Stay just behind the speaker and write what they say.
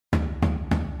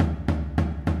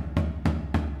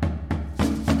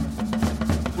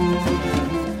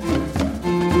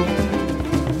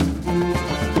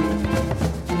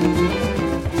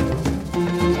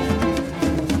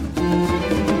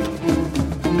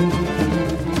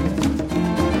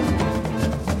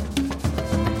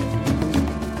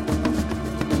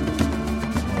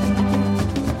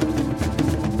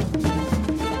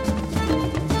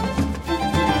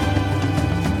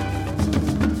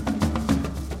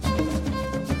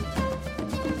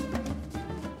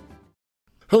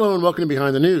Hello and welcome to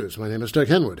Behind the News. My name is Doug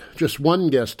Henwood. Just one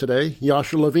guest today,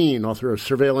 Yasha Levine, author of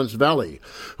Surveillance Valley,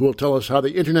 who will tell us how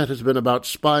the internet has been about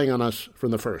spying on us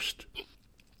from the first.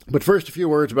 But first, a few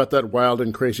words about that wild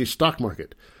and crazy stock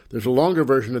market. There's a longer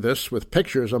version of this with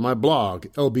pictures on my blog,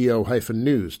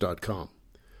 lbo-news.com.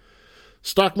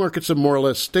 Stock markets have more or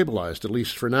less stabilized, at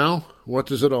least for now. What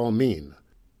does it all mean?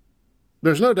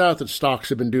 There's no doubt that stocks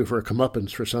have been due for a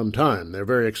comeuppance for some time. They're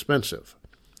very expensive.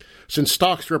 Since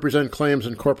stocks represent claims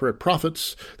and corporate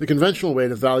profits, the conventional way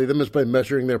to value them is by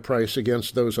measuring their price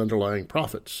against those underlying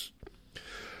profits.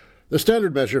 The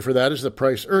standard measure for that is the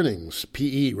price-earnings,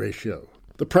 PE ratio,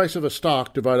 the price of a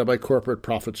stock divided by corporate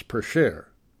profits per share.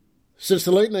 Since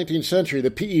the late 19th century,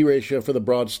 the PE ratio for the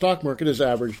broad stock market has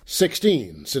averaged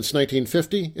 16. Since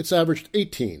 1950, it's averaged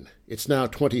 18. It's now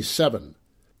 27.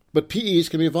 But PEs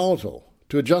can be volatile.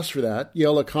 To adjust for that,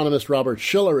 Yale economist Robert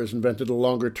Shiller has invented a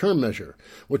longer-term measure,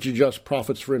 which adjusts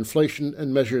profits for inflation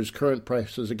and measures current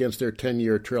prices against their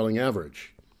 10-year trailing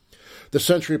average. The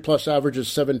Century Plus average is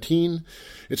 17.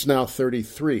 It's now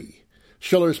 33.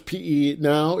 Shiller's PE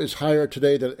now is higher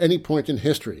today than any point in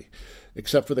history,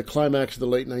 except for the climax of the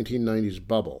late 1990s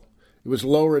bubble. It was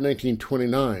lower in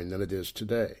 1929 than it is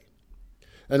today.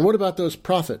 And what about those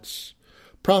profits?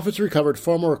 Profits recovered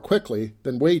far more quickly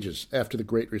than wages after the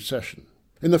Great Recession.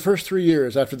 In the first 3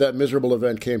 years after that miserable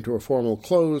event came to a formal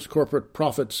close, corporate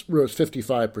profits rose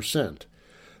 55%.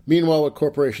 Meanwhile, what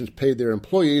corporations paid their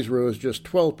employees rose just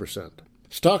 12%.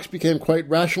 Stocks became quite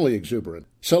rationally exuberant,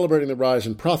 celebrating the rise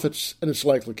in profits and its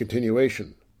likely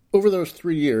continuation. Over those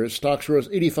 3 years, stocks rose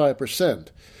 85%.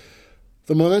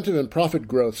 The momentum in profit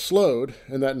growth slowed,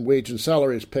 and that in wage and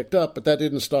salaries picked up, but that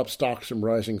didn't stop stocks from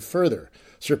rising further,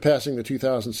 surpassing the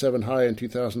 2007 high in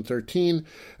 2013,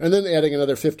 and then adding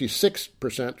another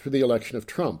 56% for the election of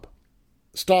Trump.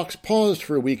 Stocks paused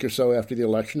for a week or so after the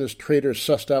election as traders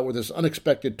sussed out what this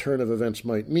unexpected turn of events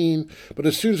might mean, but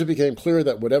as soon as it became clear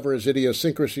that whatever his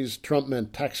idiosyncrasies, Trump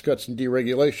meant tax cuts and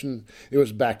deregulation, it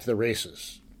was back to the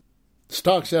races.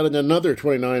 Stocks added another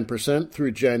 29%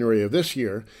 through January of this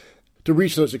year, to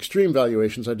reach those extreme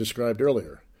valuations I described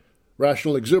earlier.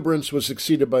 Rational exuberance was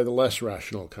succeeded by the less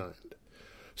rational kind.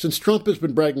 Since Trump has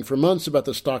been bragging for months about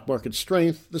the stock market's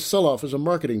strength, the sell-off is a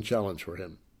marketing challenge for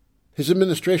him. His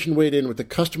administration weighed in with the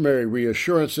customary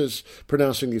reassurances,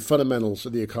 pronouncing the fundamentals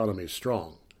of the economy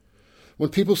strong.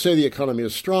 When people say the economy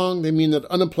is strong, they mean that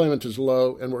unemployment is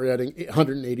low and we're adding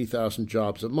 180,000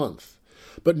 jobs a month.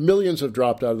 But millions have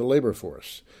dropped out of the labor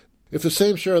force. If the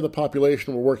same share of the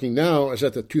population were working now as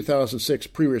at the 2006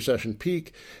 pre-recession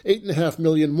peak, 8.5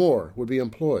 million more would be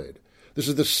employed. This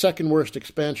is the second worst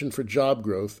expansion for job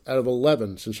growth out of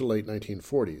 11 since the late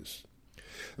 1940s.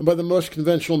 And by the most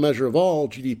conventional measure of all,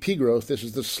 GDP growth, this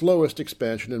is the slowest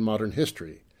expansion in modern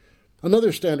history.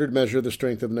 Another standard measure of the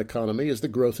strength of an economy is the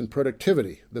growth in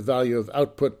productivity, the value of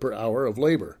output per hour of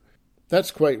labor.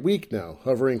 That's quite weak now,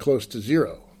 hovering close to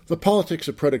zero. The politics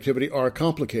of productivity are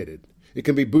complicated. It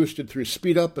can be boosted through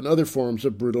speed-up and other forms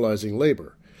of brutalizing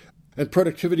labor. And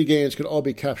productivity gains can all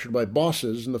be captured by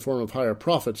bosses in the form of higher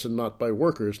profits and not by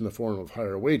workers in the form of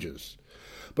higher wages.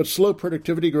 But slow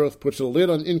productivity growth puts a lid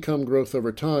on income growth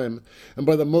over time, and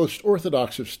by the most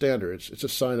orthodox of standards, it's a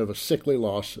sign of a sickly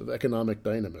loss of economic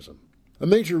dynamism. A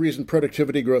major reason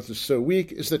productivity growth is so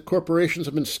weak is that corporations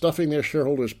have been stuffing their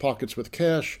shareholders' pockets with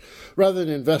cash rather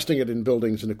than investing it in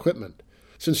buildings and equipment.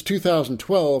 Since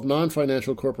 2012,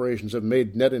 non-financial corporations have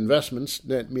made net investments,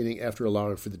 net meaning after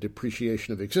allowing for the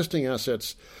depreciation of existing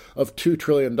assets, of $2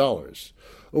 trillion.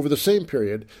 Over the same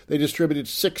period, they distributed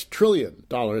 $6 trillion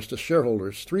to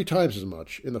shareholders, 3 times as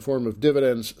much, in the form of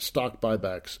dividends, stock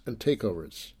buybacks, and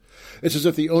takeovers. It's as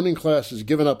if the owning class has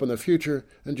given up on the future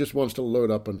and just wants to load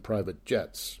up on private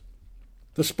jets.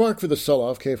 The spark for the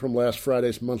sell-off came from last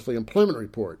Friday's monthly employment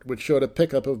report, which showed a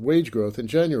pickup of wage growth in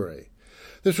January.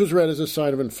 This was read as a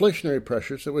sign of inflationary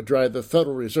pressures that would drive the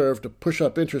Federal Reserve to push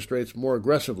up interest rates more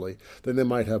aggressively than they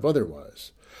might have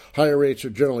otherwise. Higher rates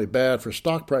are generally bad for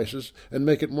stock prices and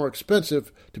make it more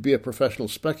expensive to be a professional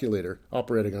speculator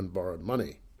operating on borrowed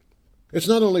money. It's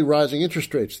not only rising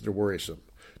interest rates that are worrisome.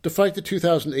 To fight the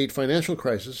 2008 financial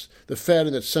crisis, the Fed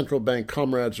and its central bank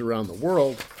comrades around the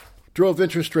world drove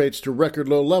interest rates to record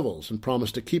low levels and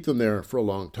promised to keep them there for a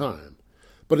long time.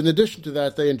 But in addition to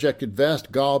that, they injected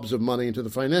vast gobs of money into the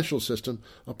financial system,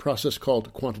 a process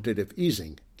called quantitative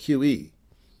easing, QE.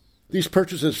 These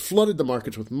purchases flooded the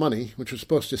markets with money, which was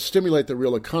supposed to stimulate the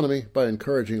real economy by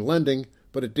encouraging lending,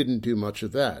 but it didn't do much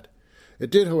of that.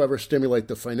 It did, however, stimulate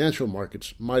the financial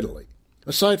markets mightily.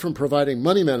 Aside from providing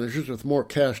money managers with more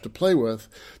cash to play with,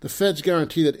 the Fed's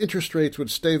guarantee that interest rates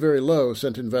would stay very low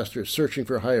sent investors searching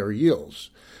for higher yields.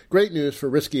 Great news for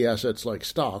risky assets like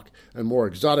stock and more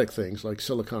exotic things like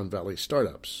Silicon Valley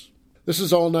startups. This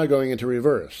is all now going into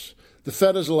reverse. The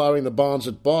Fed is allowing the bonds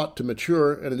it bought to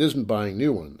mature, and it isn't buying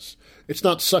new ones. It's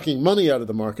not sucking money out of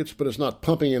the markets, but it's not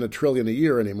pumping in $1 trillion a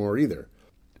year anymore either.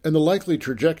 And the likely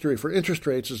trajectory for interest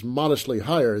rates is modestly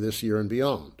higher this year and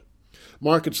beyond.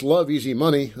 Markets love easy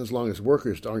money as long as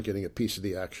workers aren't getting a piece of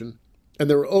the action, and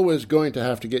they're always going to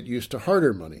have to get used to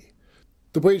harder money.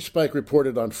 The wage spike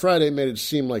reported on Friday made it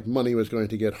seem like money was going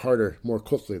to get harder more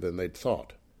quickly than they'd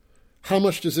thought. How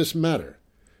much does this matter?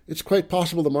 It's quite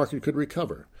possible the market could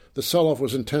recover. The sell-off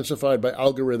was intensified by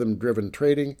algorithm-driven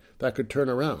trading that could turn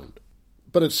around.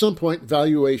 But at some point,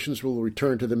 valuations will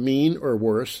return to the mean or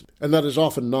worse, and that is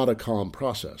often not a calm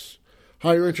process.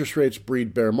 Higher interest rates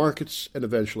breed bear markets and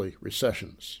eventually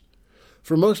recessions.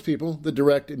 For most people, the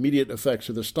direct, immediate effects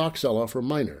of the stock sell-off are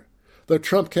minor. Though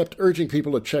Trump kept urging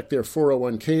people to check their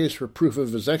 401ks for proof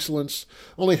of his excellence,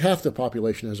 only half the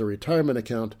population has a retirement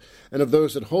account, and of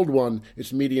those that hold one,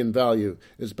 its median value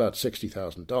is about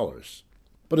 $60,000.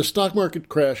 But a stock market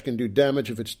crash can do damage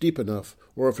if it's deep enough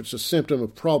or if it's a symptom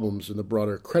of problems in the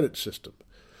broader credit system.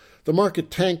 The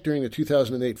market tanked during the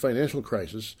 2008 financial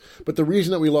crisis, but the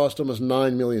reason that we lost almost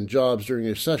 9 million jobs during a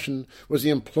recession was the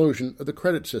implosion of the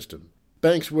credit system.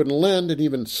 Banks wouldn't lend, and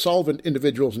even solvent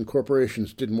individuals and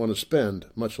corporations didn't want to spend,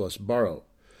 much less borrow.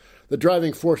 The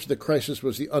driving force of the crisis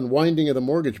was the unwinding of the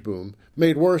mortgage boom,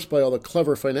 made worse by all the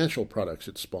clever financial products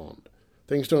it spawned.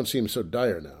 Things don't seem so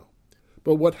dire now.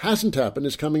 But what hasn't happened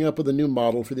is coming up with a new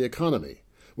model for the economy.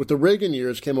 With the Reagan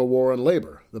years came a war on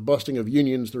labor, the busting of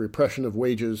unions, the repression of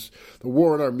wages, the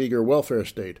war on our meager welfare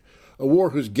state, a war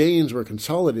whose gains were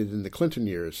consolidated in the Clinton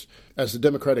years as the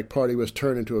Democratic Party was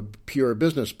turned into a pure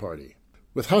business party.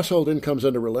 With household incomes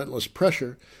under relentless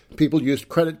pressure, people used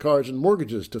credit cards and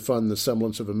mortgages to fund the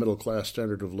semblance of a middle-class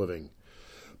standard of living.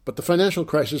 But the financial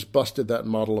crisis busted that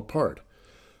model apart.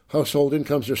 Household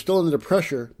incomes are still under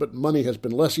pressure, but money has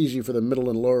been less easy for the middle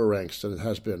and lower ranks than it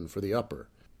has been for the upper.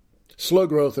 Slow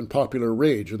growth and popular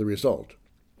rage are the result.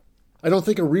 I don't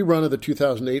think a rerun of the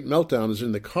 2008 meltdown is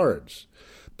in the cards,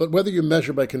 but whether you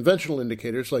measure by conventional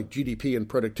indicators like GDP and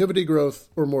productivity growth,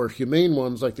 or more humane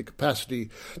ones like the capacity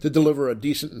to deliver a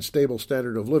decent and stable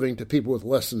standard of living to people with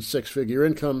less than six-figure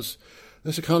incomes,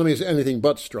 this economy is anything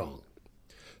but strong.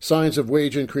 Signs of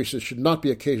wage increases should not be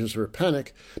occasions for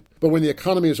panic, but when the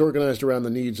economy is organized around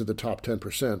the needs of the top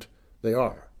 10%, they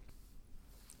are.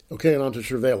 Okay, and on to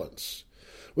surveillance.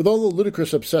 With all the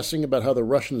ludicrous obsessing about how the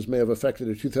Russians may have affected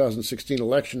a 2016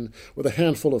 election with a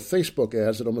handful of Facebook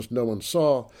ads that almost no one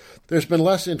saw, there's been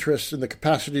less interest in the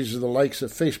capacities of the likes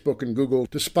of Facebook and Google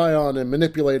to spy on and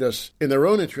manipulate us in their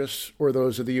own interests or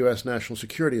those of the U.S. national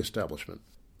security establishment.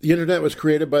 The Internet was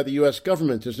created by the U.S.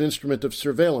 government as an instrument of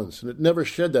surveillance, and it never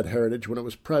shed that heritage when it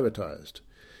was privatized.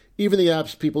 Even the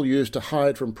apps people use to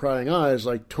hide from prying eyes,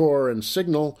 like Tor and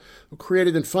Signal, were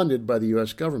created and funded by the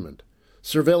U.S. government.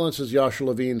 Surveillance, as Yasha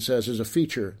Levine says, is a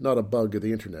feature, not a bug of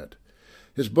the Internet.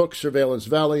 His book, Surveillance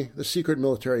Valley, The Secret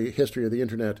Military History of the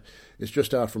Internet, is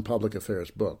just out from Public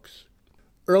Affairs Books.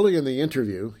 Early in the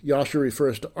interview, Yasha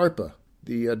refers to ARPA,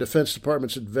 the Defense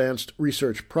Department's Advanced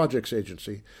Research Projects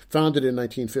Agency, founded in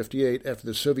 1958 after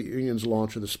the Soviet Union's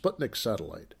launch of the Sputnik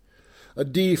satellite. A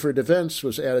D for defense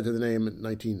was added to the name in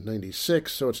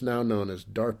 1996, so it's now known as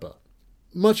DARPA.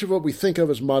 Much of what we think of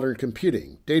as modern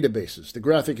computing, databases, the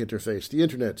graphic interface, the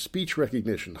Internet, speech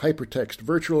recognition, hypertext,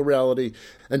 virtual reality,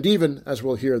 and even, as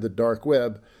we'll hear, the dark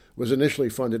web, was initially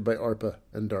funded by ARPA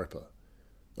and DARPA.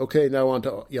 Okay, now on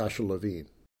to Yasha Levine.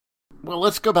 Well,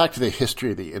 let's go back to the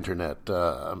history of the Internet.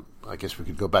 I guess we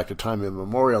could go back to time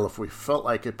immemorial if we felt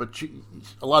like it, but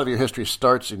a lot of your history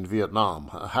starts in Vietnam.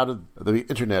 How did the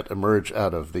Internet emerge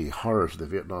out of the horrors of the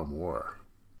Vietnam War?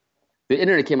 The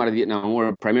Internet came out of the Vietnam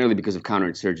War primarily because of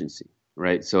counterinsurgency,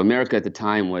 right? So America at the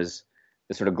time was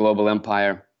a sort of global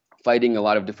empire fighting a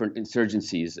lot of different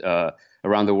insurgencies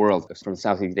around the world, from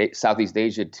Southeast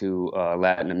Asia to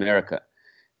Latin America.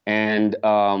 And,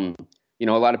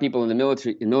 a lot of people in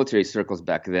military circles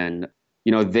back then,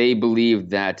 they believed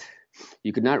that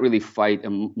you could not really fight a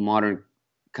modern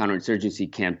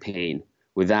counterinsurgency campaign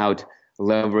without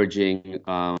leveraging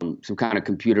some kind of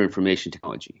computer information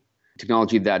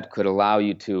technology that could allow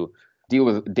you to deal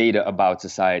with data about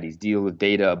societies, deal with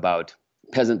data about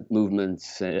peasant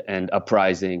movements and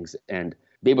uprisings, and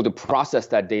be able to process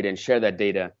that data and share that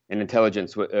data and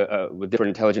intelligence with different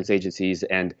intelligence agencies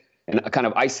and kind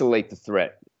of isolate the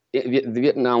threat. The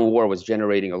Vietnam War was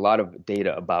generating a lot of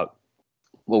data about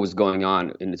what was going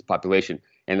on in its population.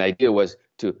 And the idea was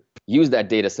to use that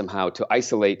data somehow to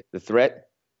isolate the threat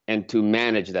and to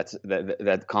manage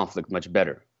that conflict much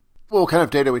better. Well, what kind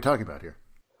of data are we talking about here?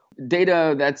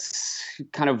 Data that's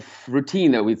kind of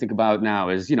routine that we think about now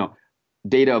is,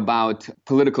 data about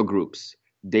political groups,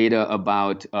 data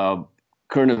about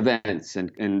current events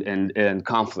and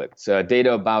conflicts,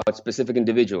 data about specific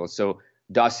individuals, so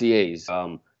dossiers,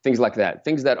 things like that,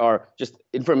 things that are just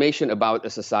information about a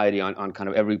society on kind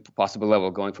of every possible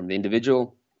level, going from the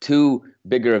individual to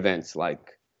bigger events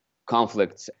like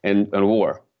conflicts and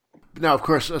war. Now, of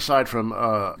course, aside from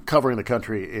covering the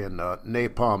country in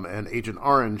napalm and Agent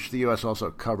Orange, the U.S. also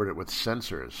covered it with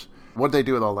sensors. What did they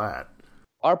do with all that?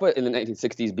 ARPA in the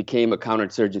 1960s became a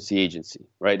counterinsurgency agency,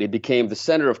 right? It became the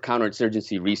center of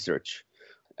counterinsurgency research.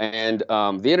 And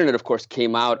the internet, of course,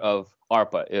 came out of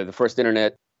ARPA. The first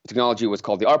internet technology was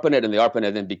called the ARPANET, and the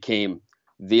ARPANET then became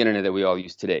the internet that we all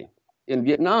use today. In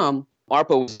Vietnam,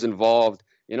 ARPA was involved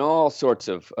in all sorts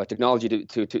of technology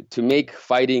to make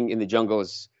fighting in the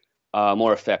jungles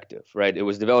more effective, right? It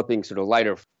was developing sort of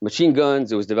lighter machine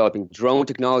guns. It was developing drone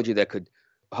technology that could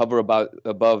hover above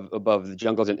the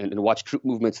jungles and watch troop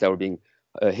movements that were being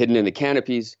hidden in the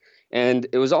canopies. And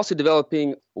it was also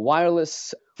developing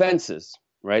wireless fences,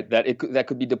 right? That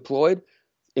could be deployed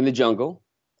in the jungle,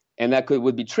 and that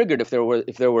would be triggered if there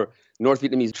were North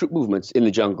Vietnamese troop movements in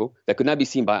the jungle that could not be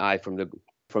seen by eye from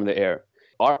the air.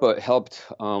 ARPA helped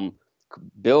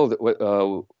build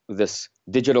this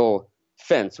digital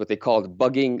fence, what they called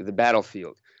bugging the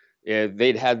battlefield.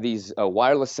 They'd had these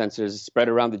wireless sensors spread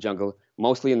around the jungle,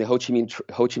 mostly in the Ho Chi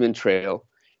Minh Trail,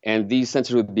 and these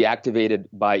sensors would be activated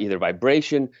by either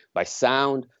vibration, by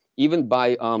sound, even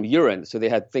by urine. So they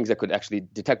had things that could actually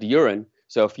detect urine.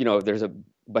 So if there's a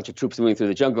bunch of troops moving through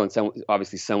the jungle, and some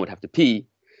would have to pee,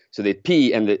 so they'd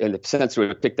pee, and the sensor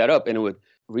would pick that up, and it would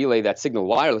relay that signal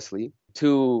wirelessly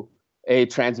to a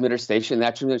transmitter station.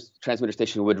 That transmitter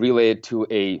station would relay it to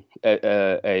a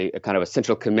kind of a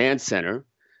central command center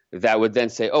that would then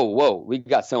say, "Oh, whoa, we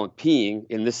got someone peeing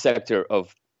in this sector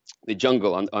of the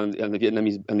jungle on the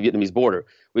Vietnamese border.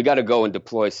 We got to go and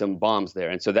deploy some bombs there."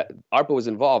 And so that ARPA was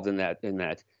involved in that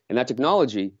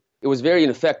technology. It was very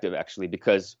ineffective, actually,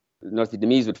 because North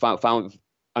Vietnamese would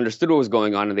understood what was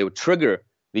going on, and they would trigger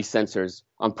these sensors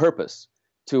on purpose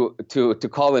to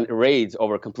call in raids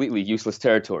over completely useless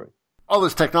territory. All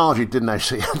this technology didn't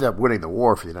actually end up winning the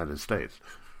war for the United States.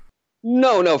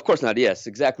 No, of course not. Yes,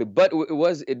 exactly. But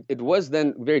it was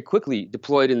then very quickly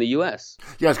deployed in the U.S.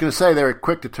 Yeah, I was going to say they were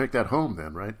quick to take that home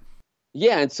then, right?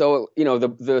 Yeah, and so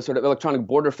the sort of electronic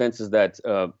border fences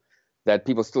that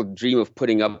people still dream of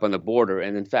putting up on the border,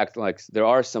 and in fact, like there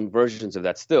are some versions of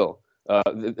that still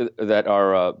that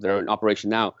are in operation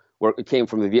now, where it came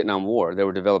from the Vietnam War. They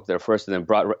were developed there first and then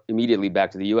brought immediately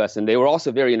back to the U.S. And they were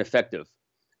also very ineffective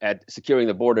at securing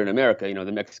the border in America,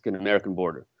 the Mexican-American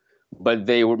border. But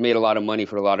they made a lot of money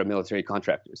for a lot of military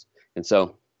contractors, and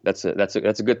so that's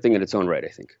a good thing in its own right, I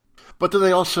think. But do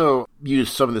they also use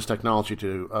some of this technology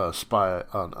to spy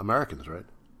on Americans, right?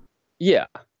 Yeah.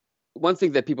 One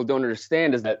thing that people don't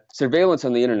understand is that surveillance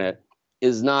on the internet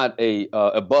is not a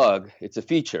bug; it's a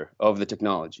feature of the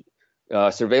technology.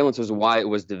 Surveillance was why it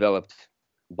was developed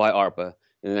by ARPA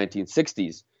in the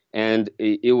 1960s, and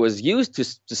it was used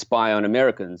to spy on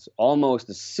Americans almost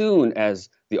as soon as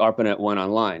the ARPANET went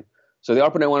online. So the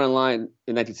ARPANET went online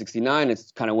in 1969. It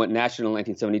kind of went national in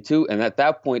 1972, and at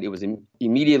that point, it was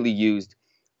immediately used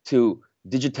to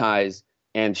digitize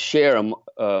and share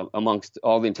amongst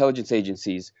all the intelligence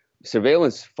agencies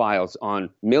surveillance files on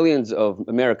millions of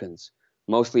Americans,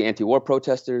 mostly anti-war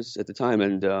protesters at the time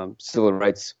and civil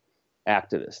rights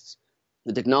activists.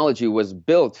 The technology was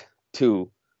built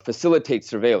to facilitate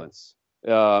surveillance,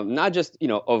 not just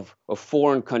of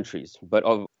foreign countries, but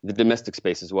of the domestic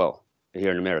space as well here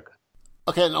in America.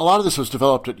 Okay, and a lot of this was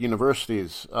developed at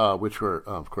universities, which were,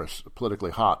 of course, politically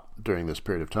hot during this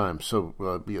period of time. So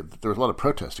there was a lot of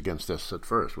protest against this at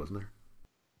first, wasn't there?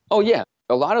 Oh, yeah.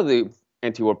 A lot of the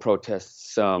anti-war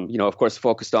protests, of course,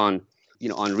 focused on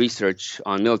research,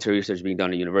 on military research being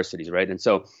done at universities, right?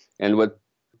 And what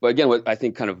I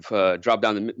think kind of dropped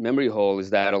down the memory hole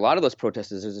is that a lot of those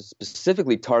protesters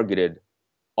specifically targeted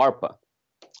ARPA,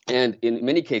 and in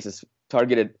many cases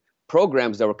targeted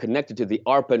programs that were connected to the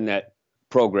ARPANET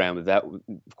program that,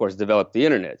 of course, developed the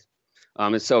internet.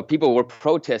 And so people were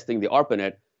protesting the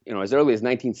ARPANET, as early as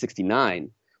 1969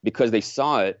 because they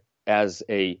saw it as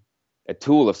a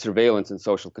tool of surveillance and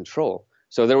social control.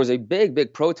 So there was a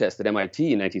big protest at MIT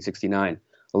in 1969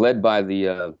 led by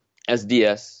the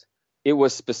SDS. It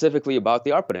was specifically about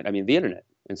the ARPANET, the internet.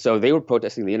 And so they were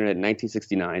protesting the internet in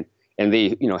 1969, and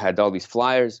they, had all these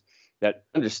flyers, that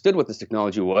understood what this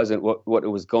technology was and what it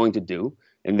was going to do,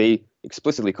 and they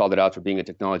explicitly called it out for being a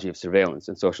technology of surveillance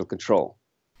and social control.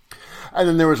 And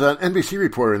then there was an NBC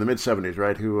reporter in the mid-'70s,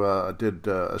 right, who did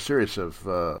a series of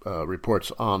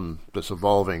reports on this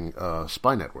evolving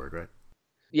spy network, right?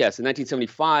 Yes, in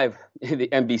 1975, the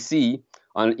NBC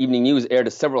on Evening News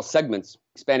aired several segments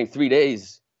spanning 3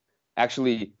 days,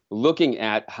 actually looking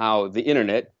at how the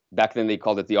internet, back then they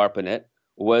called it the ARPANET,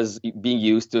 was being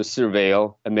used to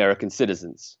surveil American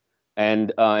citizens.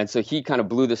 And so he kind of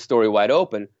blew the story wide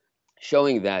open,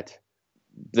 showing that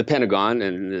the Pentagon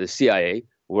and the CIA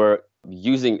were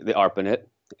using the ARPANET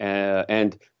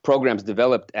and programs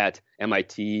developed at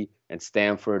MIT and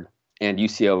Stanford and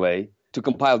UCLA to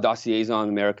compile dossiers on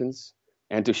Americans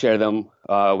and to share them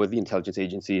with the intelligence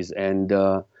agencies and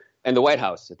the White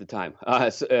House at the time.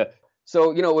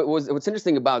 So what's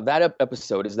interesting about that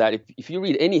episode is that if you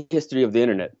read any history of the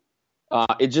internet,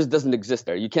 it just doesn't exist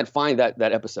there. You can't find that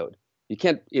episode. You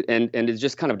can't, and it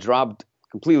just kind of dropped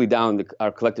completely down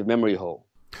our collective memory hole.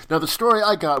 Now, the story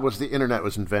I got was the internet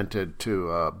was invented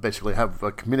to basically have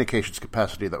a communications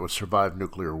capacity that would survive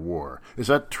nuclear war. Is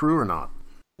that true or not?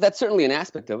 That's certainly an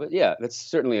aspect of it. Yeah, that's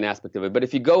certainly an aspect of it. But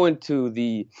if you go into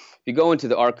the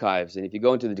archives and if you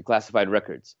go into the declassified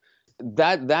records,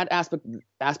 that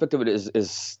aspect of it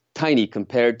is tiny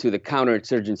compared to the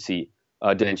counterinsurgency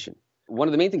dimension. One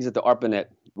of the main things that the ARPANET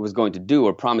was going to do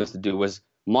or promised to do was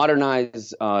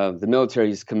modernize the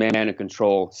military's command and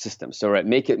control system. So, right,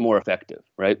 make it more effective,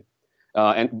 right?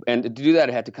 And to do that,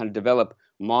 it had to kind of develop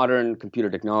modern computer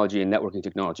technology and networking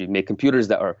technology, make computers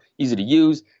that are easy to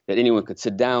use, that anyone could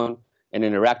sit down and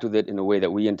interact with it in a way that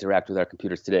we interact with our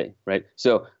computers today, right?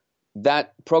 So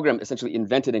that program essentially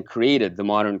invented and created the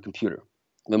modern computer,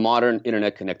 the modern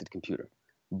internet-connected computer.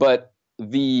 But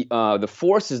the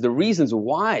forces, the reasons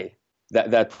why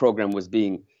that program was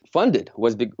being funded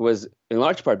was in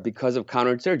large part because of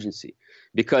counterinsurgency,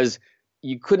 because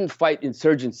you couldn't fight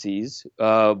insurgencies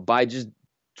by just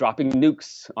dropping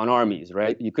nukes on armies,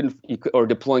 right? Or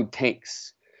deploying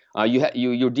tanks.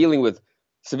 You're dealing with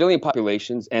civilian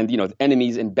populations and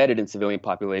enemies embedded in civilian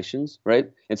populations, right?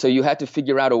 And so you had to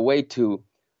figure out a way to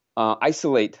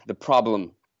isolate the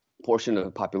problem portion of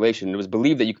the population. It was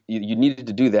believed that you needed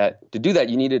to do that. To do that,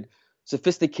 you needed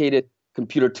sophisticated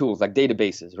computer tools like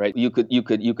databases, right? You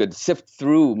could sift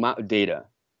through data.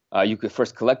 You could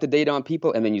first collect the data on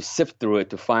people, and then you sift through it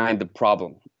to find the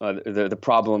problem, the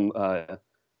problem,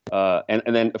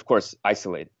 and then of course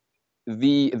isolate it.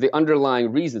 The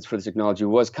underlying reasons for this technology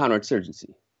was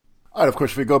counterinsurgency. All right, of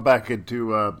course, if we go back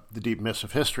into the deep myths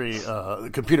of history, the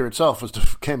computer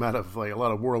itself came out of a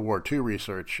lot of World War II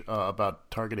research about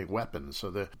targeting weapons.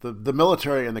 So the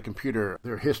military and the computer,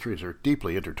 their histories are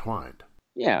deeply intertwined.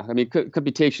 Yeah, I mean,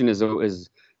 computation has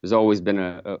always been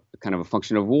a kind of a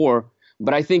function of war.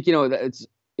 But I think it's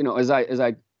as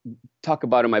I talk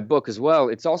about in my book as well,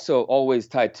 it's also always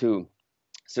tied to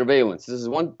surveillance. This is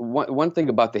one thing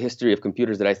about the history of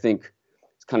computers that I think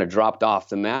has kind of dropped off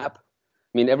the map.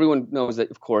 I mean, everyone knows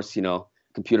that, of course,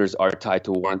 computers are tied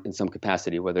to war in some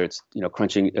capacity, whether it's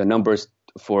crunching numbers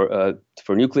for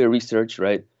nuclear research,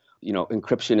 right?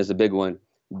 Encryption is a big one.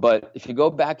 But if you go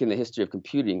back in the history of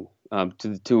computing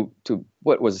to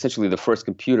what was essentially the first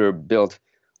computer built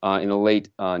in the late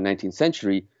 19th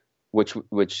century,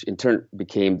 which in turn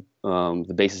became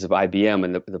the basis of IBM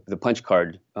and the punch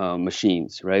card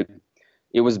machines, right?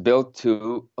 It was built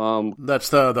to that's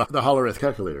the Hollerith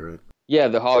calculator, right? Yeah,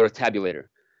 the Hollerith tabulator.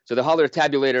 So the Hollerith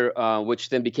tabulator, which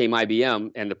then became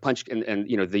IBM, and the punch and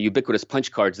the ubiquitous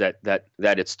punch cards that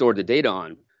it stored the data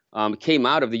on, came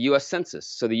out of the U.S. Census.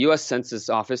 So the U.S. Census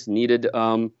Office needed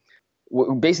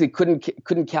basically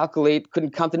couldn't count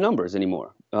the numbers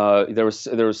anymore. There's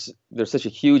such a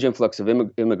huge influx of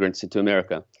immigrants into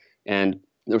America, and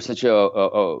there was such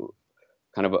a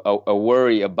kind of a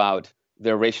worry about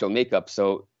their racial makeup.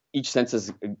 So each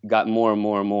census got more and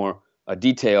more and more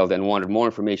detailed and wanted more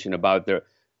information about their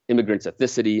immigrants'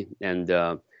 ethnicity and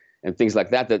things like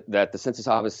that the Census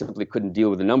Office simply couldn't deal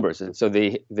with the numbers, and so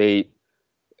they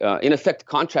in effect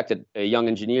contracted a young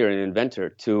engineer and inventor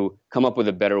to come up with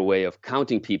a better way of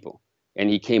counting people, and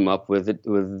he came up with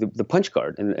the punch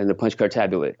card and the punch card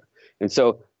tabulator. And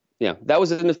so that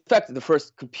was in effect the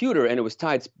first computer, and it was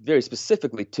tied very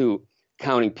specifically to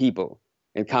counting people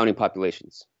and counting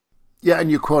populations. Yeah,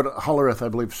 and you quote Hollerith, I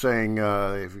believe, saying,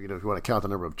 if you want to count the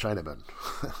number of Chinamen.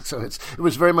 So it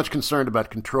was very much concerned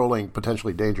about controlling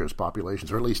potentially dangerous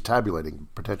populations, or at least tabulating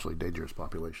potentially dangerous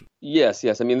populations. Yes.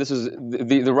 I mean, this was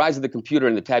the rise of the computer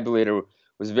and the tabulator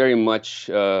was very much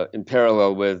in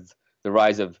parallel with the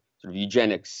rise of sort of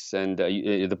eugenics and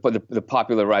the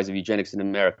popular rise of eugenics in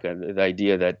America. The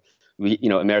idea that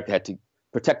America had to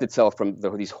protect itself from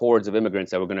these hordes of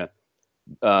immigrants that were going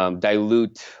to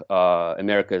dilute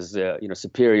America's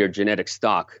superior genetic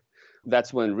stock.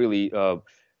 That's when really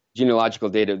genealogical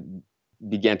data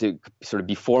began to sort of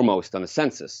be foremost on the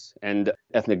census and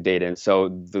ethnic data. And so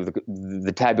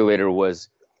the tabulator was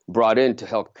brought in to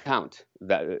help count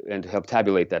that and to help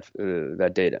tabulate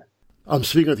that data. I'm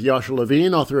speaking with Yasha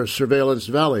Levine, author of Surveillance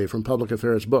Valley from Public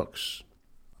Affairs Books.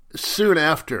 Soon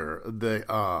after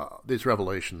these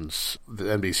revelations, the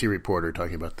NBC reporter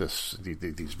talking about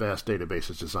these vast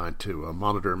databases designed to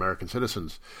monitor American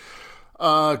citizens,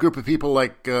 a group of people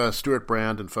like Stewart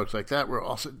Brand and folks like that were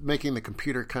also making the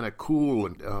computer kind of cool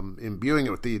and imbuing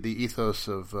it with the ethos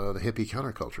of the hippie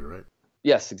counterculture, right?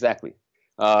 Yes, exactly.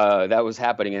 That was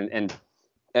happening,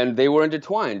 and they were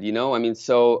intertwined.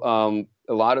 So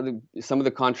some of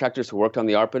the contractors who worked on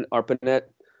the ARPANET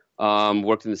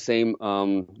worked in the same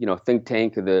think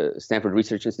tank, the Stanford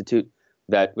Research Institute,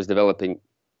 that was developing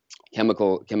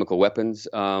chemical weapons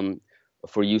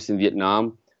for use in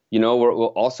Vietnam. We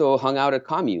also hung out at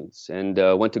communes and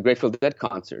went to Grateful Dead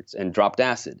concerts and dropped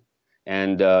acid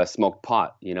and smoked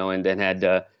pot, and then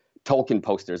had Tolkien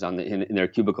posters in their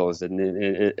cubicles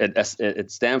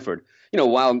at Stanford,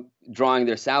 while drawing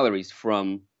their salaries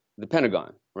from the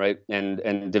Pentagon, right,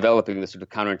 and developing this sort of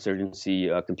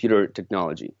counterinsurgency computer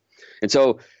technology. And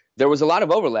so there was a lot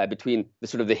of overlap between the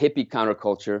sort of the hippie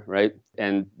counterculture, right,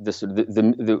 and the sort of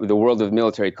the world of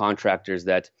military contractors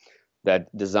that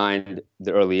designed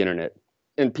the early internet.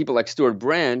 And people like Stewart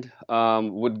Brand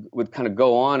would kind of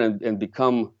go on and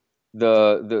become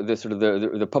the sort of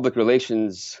the public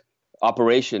relations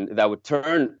operation that would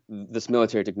turn this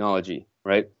military technology,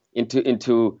 right,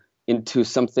 into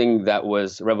something that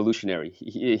was revolutionary.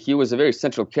 He was a very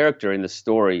central character in the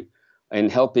story in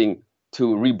helping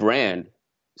to rebrand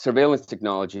surveillance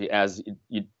technology as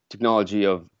technology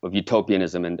of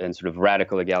utopianism and sort of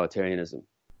radical egalitarianism.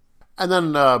 And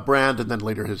then Brand, and then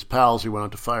later his pals who went on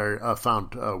to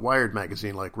found Wired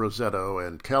magazine like Rosetto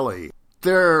and Kelly.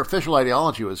 Their official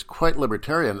ideology was quite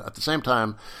libertarian. At the same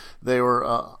time, they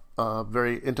were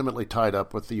very intimately tied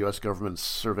up with the U.S. government's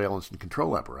surveillance and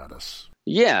control apparatus.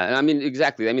 Yeah, I mean,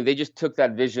 exactly. I mean, they just took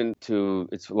that vision to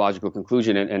its logical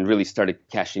conclusion and really started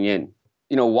cashing in.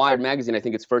 Wired magazine, I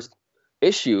think its first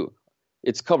issue,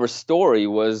 its cover story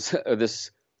was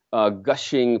this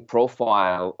gushing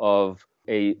profile of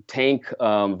a tank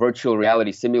virtual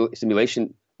reality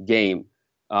simulation game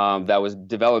that was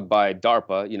developed by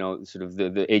DARPA, sort of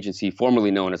the agency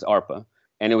formerly known as ARPA.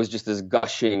 And it was just this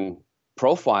gushing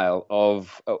profile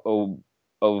of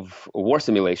war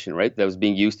simulation, right, that was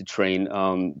being used to train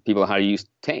people how to use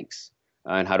tanks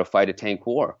and how to fight a tank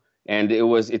war. And it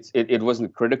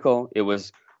wasn't critical. It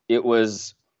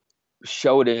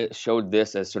showed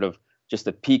this as sort of just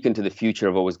a peek into the future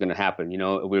of what was going to happen. We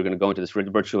were going to go into this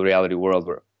virtual reality world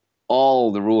where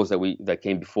all the rules that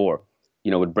came before,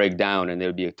 would break down, and there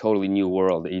would be a totally new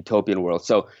world, a utopian world.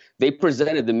 So they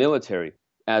presented the military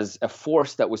as a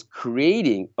force that was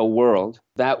creating a world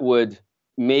that would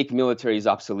make militaries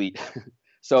obsolete.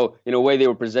 So in a way, they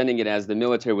were presenting it as the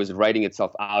military was writing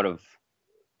itself out of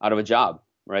a job,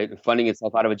 right, funding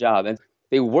itself out of a job, and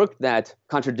they worked that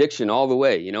contradiction all the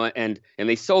way, and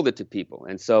they sold it to people.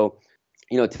 And so,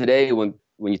 today when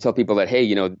you tell people that,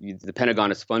 hey, the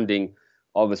Pentagon is funding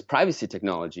all this privacy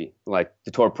technology like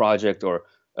the Tor project or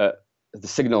the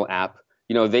Signal app,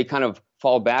 they kind of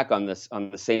fall back on the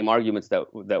same arguments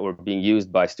that were being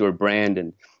used by Stewart Brand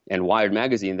and Wired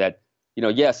magazine, that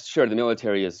yes, sure, the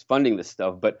military is funding this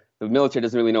stuff, but the military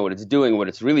doesn't really know what it's doing. What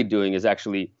it's really doing is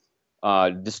actually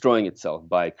destroying itself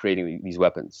by creating these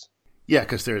weapons. Yeah,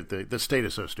 because the state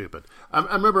is so stupid.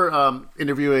 I remember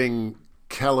interviewing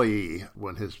Kelly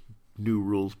when his New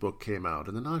Rules book came out,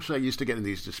 and then actually I used to get in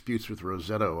these disputes with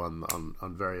Rosetto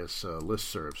on various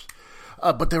listservs.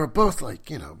 But they were both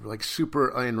like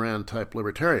super Ayn Rand type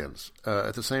libertarians.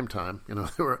 At the same time,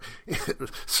 they were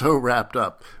so wrapped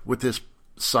up with this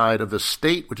side of the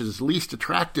state, which is its least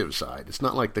attractive side. It's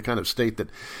not like the kind of state that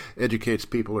educates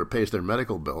people or pays their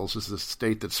medical bills. It's the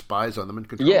state that spies on them and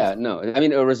controls them. No. I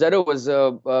mean, Rosetto was,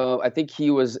 I think he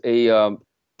was a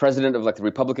president of like the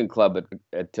Republican Club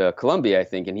at Columbia, I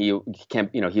think, and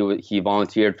he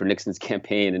volunteered for Nixon's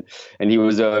campaign, and he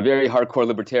was a very hardcore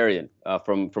libertarian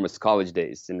from his college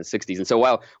days in the 60s. And so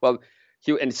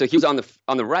he was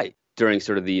on the right during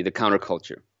sort of the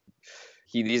counterculture.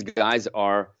 These guys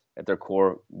are at their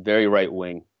core very right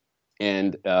wing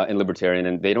and libertarian,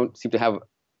 and they don't seem to have,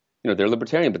 they're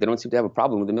libertarian, but they don't seem to have a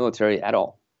problem with the military at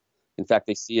all. In fact,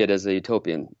 they see it as a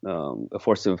utopian, a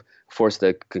force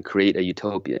that can create a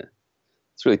utopia.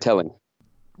 It's really telling.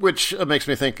 Which makes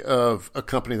me think of a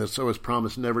company that's always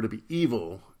promised never to be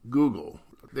evil, Google.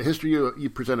 The history you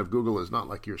present of Google is not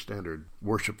like your standard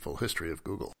worshipful history of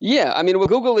Google. Yeah, I mean, well,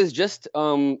 Google is just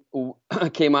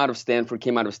came out of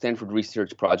Stanford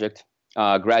Research Project,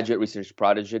 graduate research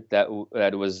project that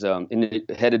was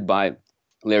headed by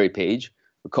Larry Page,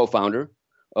 the co-founder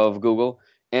of Google.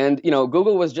 And,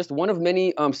 Google was just one of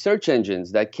many search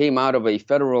engines that came out of a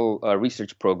federal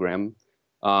research program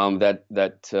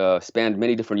that spanned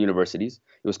many different universities.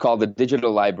 It was called the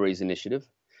Digital Libraries Initiative.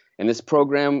 And this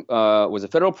program was a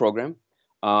federal program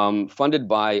funded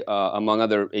by, among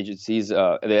other agencies,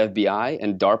 the FBI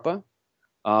and DARPA.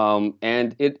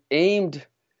 And it aimed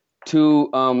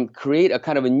to create a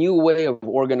kind of a new way of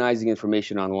organizing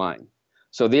information online.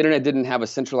 So the internet didn't have a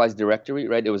centralized directory,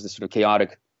 right? It was this sort of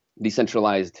chaotic,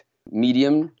 decentralized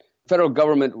medium. Federal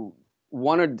government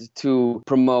wanted to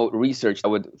promote research that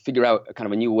would figure out a kind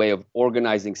of a new way of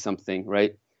organizing something,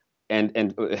 right?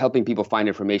 And helping people find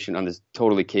information on this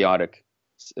totally chaotic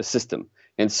system.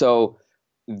 And so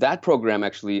that program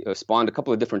actually spawned a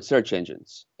couple of different search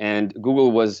engines. And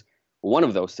Google was one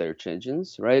of those search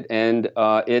engines, right? And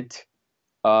it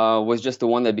was just the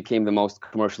one that became the most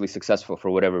commercially successful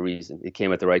for whatever reason. It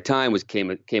came at the right time,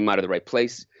 came out of the right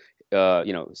place.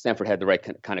 Stanford had the right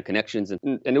kind of connections,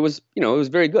 and it was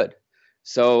very good.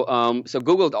 So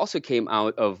Google also came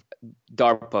out of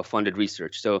DARPA-funded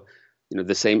research. So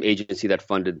the same agency that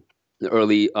funded the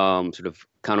early sort of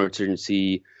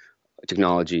counterinsurgency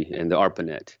technology and the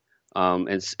ARPANET.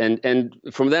 And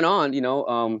from then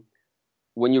on,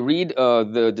 when you read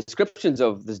the descriptions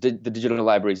of the Digital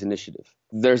Libraries Initiative,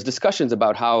 there's discussions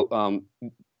about how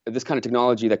this kind of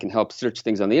technology that can help search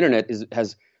things on the internet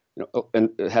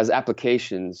has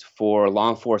applications for law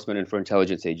enforcement and for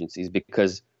intelligence agencies,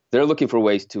 because they're looking for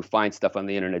ways to find stuff on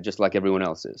the internet just like everyone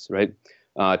else is, right?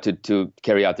 To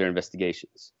carry out their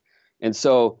investigations. And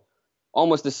so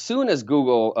almost as soon as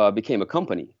Google became a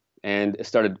company and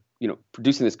started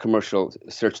producing this commercial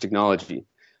search technology,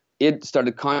 it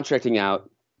started contracting out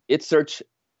its search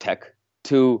tech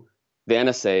to the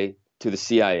NSA, to the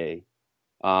CIA,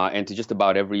 and to just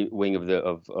about every wing of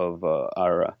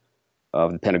the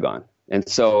Pentagon. And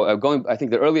so I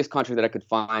think the earliest contract that I could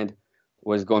find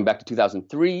was going back to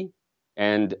 2003,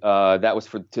 and that was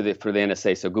for the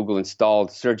NSA. So Google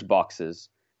installed search boxes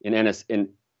in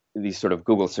these sort of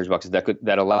Google search boxes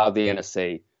that allowed the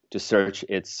NSA to search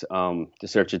its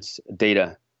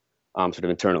data sort of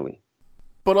internally.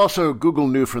 But also, Google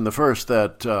knew from the first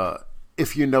that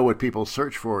if you know what people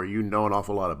search for, you know an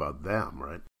awful lot about them,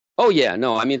 right? Oh, yeah.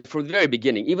 No, I mean, from the very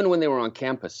beginning, even when they were on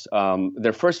campus,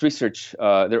 their first research,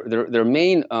 their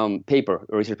main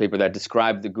research paper that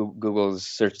described Google's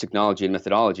search technology and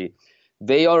methodology,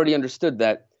 they already understood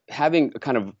that having a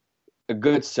kind of a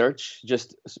good search,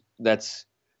 just that's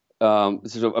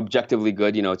sort of objectively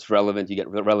good, it's relevant, you get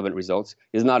relevant results,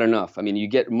 is not enough. I mean, you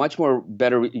get much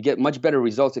better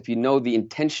results if you know the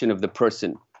intention of the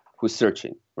person who's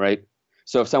searching, right?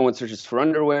 So if someone searches for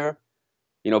underwear,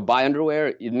 buy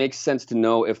underwear, it makes sense to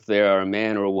know if they are a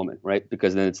man or a woman, right?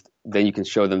 Because then you can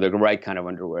show them the right kind of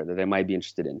underwear that they might be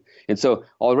interested in. And so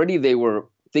already they were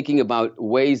thinking about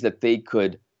ways that they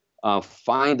could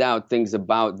find out things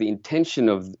about the intention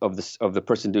of the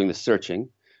person doing the searching,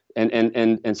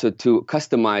 and so to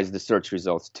customize the search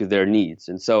results to their needs.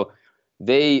 And so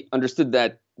they understood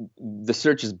that the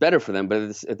search is better for them,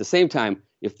 but at the same time,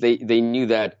 if they knew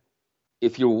that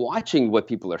if you're watching what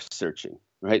people are searching,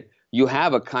 right, you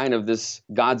have a kind of this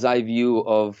God's eye view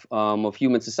of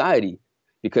human society,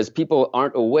 because people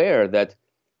aren't aware that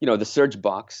the search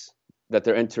box that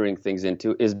they're entering things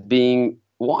into is being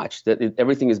watched, that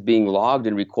everything is being logged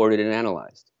and recorded and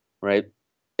analyzed, right?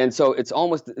 And so it's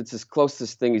as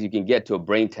closest thing as you can get to a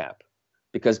brain tap,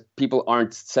 because people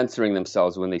aren't censoring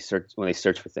themselves when they search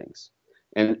for things.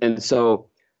 And so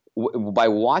by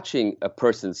watching a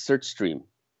person's search stream,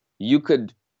 you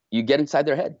get inside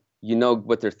their head. You know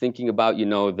what they're thinking about. You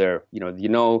know their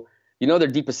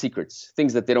deepest secrets,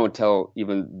 things that they don't tell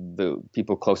even the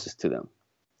people closest to them.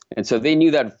 And so they knew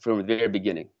that from the very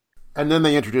beginning. And then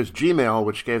they introduced Gmail,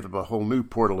 which gave them a whole new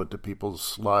portal into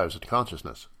people's lives and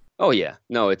consciousness. Oh yeah,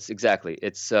 no, it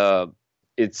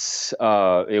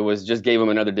was just gave them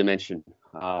another dimension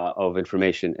of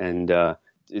information, and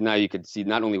now you could see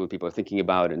not only what people are thinking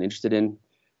about and interested in,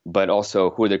 but also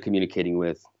who they're communicating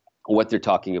with, what they're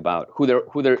talking about, who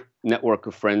their network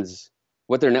of friends,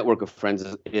 what their network of friends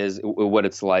is, what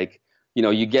it's like.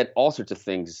 You get all sorts of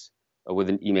things with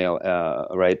an email,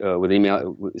 right? With an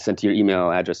email sent to your email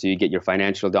address. So you get your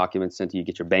financial documents sent to you,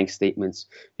 get your bank statements,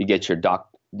 you get your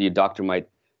doctor might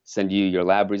send you your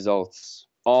lab results,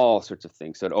 all sorts of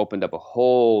things. So it opened up a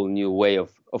whole new way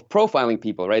of profiling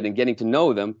people, right, and getting to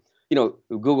know them.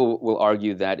 Google will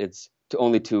argue that it's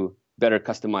to better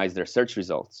customize their search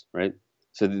results, right?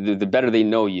 So the better they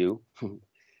know you,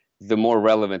 the more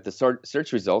relevant the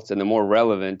search results and the more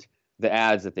relevant the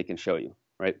ads that they can show you,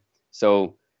 right?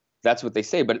 So that's what they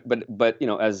say. But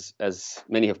as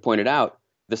many have pointed out,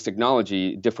 this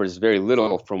technology differs very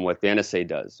little from what the NSA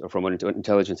does or from what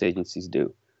intelligence agencies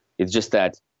do. It's just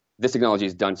that this technology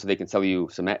is done so they can sell you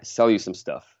some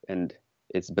stuff,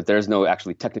 but there's no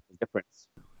actually technical difference.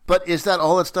 But is that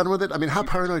all that's done with it? I mean, how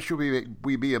paranoid should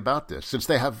we be about this? Since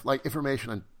they have information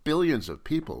on billions of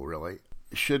people, really,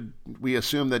 should we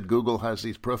assume that Google has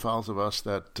these profiles of us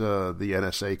that the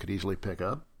NSA could easily pick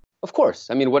up? Of course.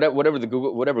 I mean, whatever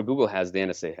Google has, the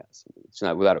NSA has. It's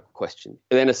not without a question.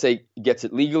 The NSA gets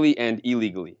it legally and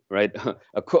illegally, right?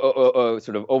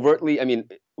 Sort of overtly, I mean,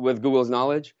 with Google's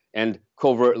knowledge, and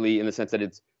covertly in the sense that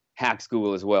it hacks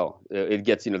Google as well. It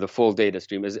gets, the full data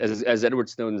stream. As Edward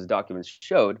Snowden's documents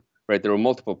showed, right, there were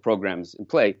multiple programs in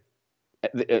play.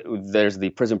 There's the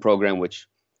PRISM program, which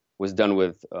was done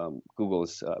with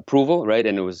Google's approval, right?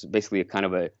 And it was basically a kind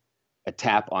of a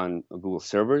tap on Google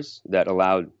servers that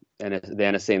allowed the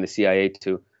NSA and the CIA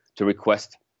to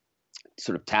request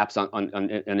sort of taps on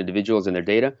individuals and their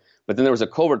data. But then there was a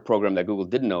covert program that Google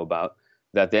didn't know about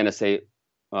that the NSA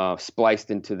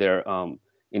spliced into their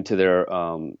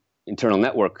internal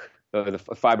network, the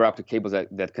fiber optic cables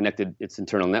that connected its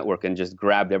internal network, and just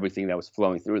grabbed everything that was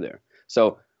flowing through there.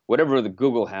 So whatever the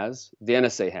Google has, the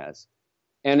NSA has.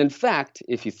 And in fact,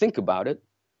 if you think about it,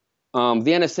 the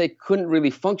NSA couldn't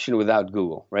really function without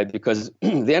Google, right? Because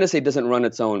the NSA doesn't run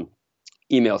its own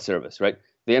email service, right?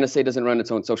 The NSA doesn't run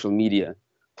its own social media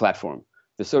platform.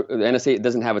 The NSA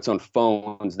doesn't have its own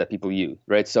phones that people use,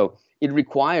 right? So it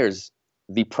requires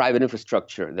the private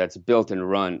infrastructure that's built and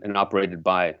run and operated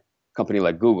by a company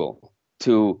like Google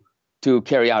to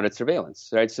carry out its surveillance,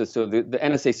 right? So the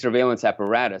NSA surveillance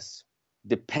apparatus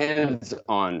depends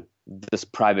on this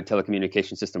private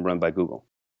telecommunication system run by Google.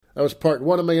 That was part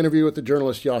one of my interview with the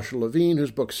journalist Yasha Levine,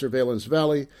 whose book Surveillance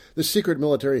Valley, The Secret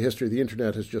Military History of the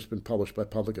Internet, has just been published by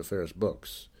Public Affairs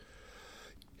Books.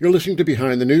 You're listening to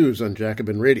Behind the News on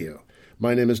Jacobin Radio.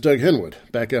 My name is Doug Henwood,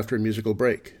 back after a musical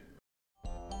break.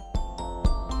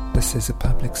 This is a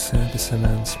public service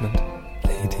announcement.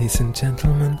 Ladies and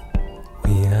gentlemen,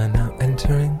 we are now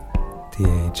entering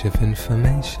the age of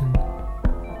information.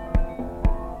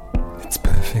 It's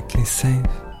perfectly safe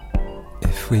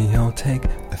if we all take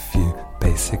a few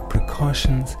basic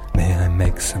precautions. May I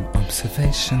make some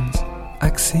observations?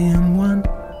 Axiom 1,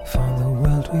 for the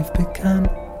world we've begun,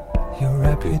 your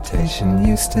reputation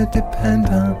used to depend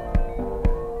on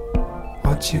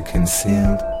what you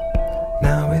concealed.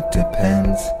 Now it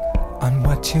depends on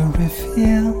what you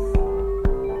reveal.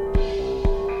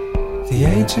 The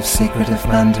age of secretive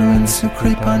mandarins who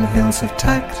creep on hills of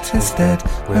tact is dead.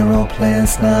 We're all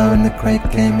players now in the great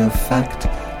game of fact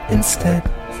instead.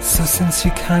 So since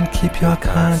you can't keep your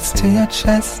cards to your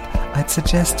chest, I'd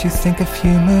suggest you think a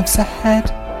few moves ahead,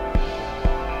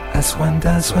 as one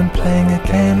does when playing a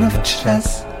game of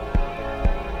chess.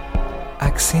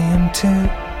 Axiom 2,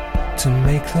 to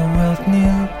make the world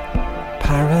new,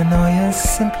 paranoia's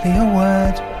simply a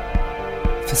word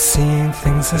for seeing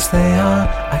things as they are.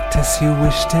 Act as you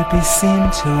wish to be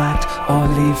seen to act, or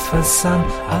leave for some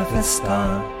other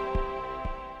star.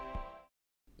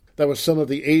 That was some of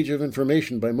The Age of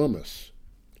Information by Momus,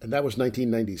 and that was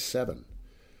 1997.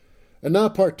 And now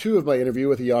part two of my interview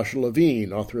with Yasha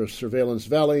Levine, author of Surveillance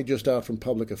Valley, just out from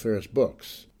Public Affairs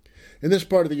Books. In this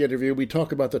part of the interview, we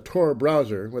talk about the Tor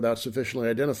browser without sufficiently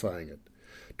identifying it.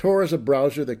 Tor is a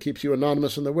browser that keeps you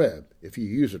anonymous on the web, if you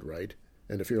use it right,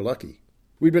 and if you're lucky.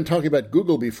 We'd been talking about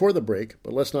Google before the break,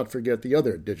 but let's not forget the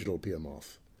other digital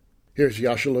behemoth. Here's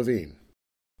Yasha Levine.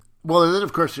 Well, and then,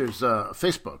 of course, there's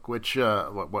Facebook, which,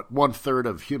 one-third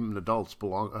of human adults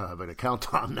have an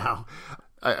account on now.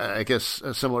 I guess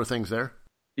similar things there?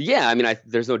 Yeah, I mean,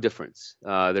 there's no difference.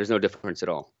 There's no difference at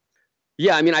all.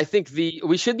 Yeah, I mean, I think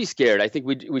we should be scared. I think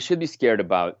we should be scared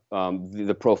about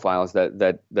the profiles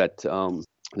that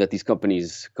these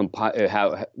companies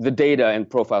have, the data and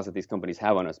profiles that these companies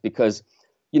have on us. Because,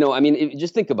 I mean,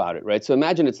 just think about it, right? So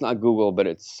imagine it's not Google, but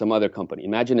it's some other company.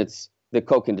 Imagine it's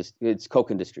Coke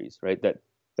Industries, right?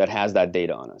 That has that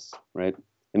data on us, right?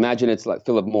 Imagine it's like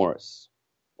Philip Morris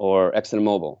or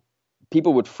ExxonMobil.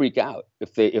 People would freak out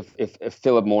if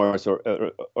Philip Morris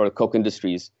or Coke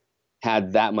Industries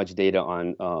had that much data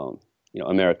on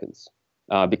Americans,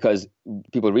 because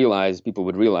people would realize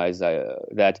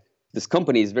that this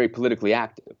company is very politically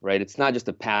active, right? It's not just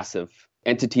a passive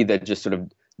entity that just sort of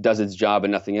does its job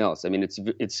and nothing else. I mean,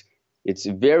 it's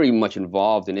very much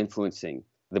involved in influencing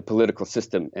the political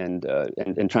system and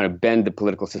trying to bend the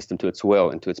political system to its will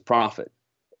and to its profit.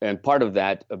 And part of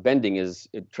that bending is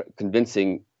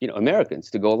convincing Americans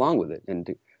to go along with it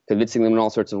and convincing them in all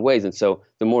sorts of ways. And so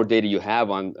the more data you have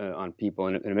on people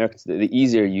and Americans, the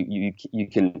easier you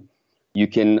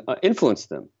can influence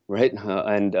them, right?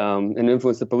 And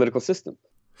influence the political system.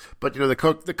 But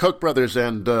the Koch brothers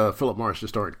and Philip Morris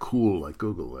just aren't cool like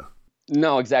Google.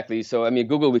 No, exactly. So I mean,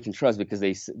 Google we can trust because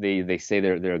they say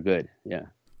they're good. Yeah.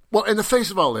 Well, in the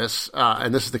face of all this,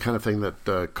 and this is the kind of thing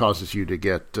that causes you to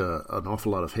get an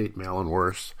awful lot of hate mail and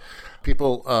worse,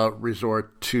 people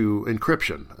resort to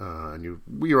encryption. And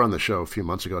we were on the show a few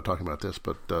months ago talking about this,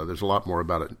 but there's a lot more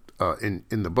about it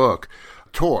in the book.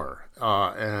 Tor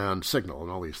and Signal and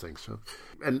all these things. So,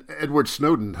 and Edward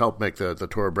Snowden helped make the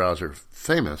Tor browser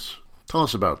famous. Tell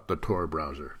us about the Tor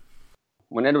browser.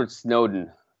 When Edward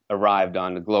Snowden arrived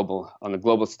on the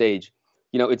global stage,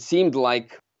 it seemed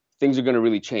like things are going to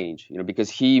really change, because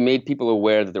he made people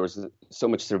aware that there was so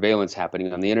much surveillance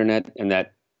happening on the internet and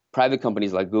that private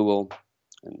companies like Google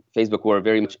and Facebook were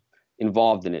very much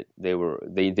involved in it.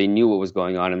 They knew what was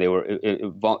going on, and they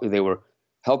were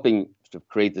helping to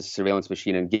create this surveillance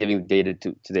machine and giving data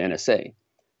to the NSA.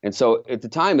 And so at the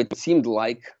time, it seemed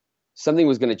like something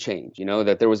was going to change,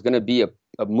 that there was going to be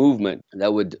a movement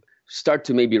that would start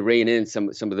to maybe rein in some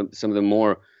of the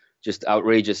more just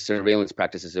outrageous surveillance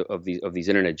practices of these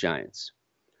internet giants,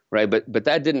 right? But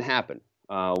that didn't happen.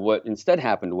 What instead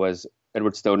happened was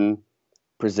Edward Snowden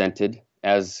presented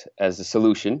as a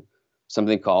solution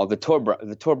something called the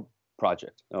Tor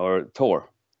project, or Tor.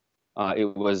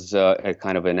 It was a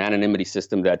kind of an anonymity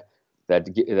system that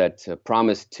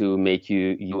promised to make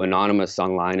you anonymous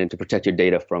online and to protect your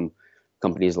data from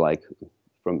companies like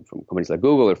companies like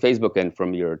Google or Facebook and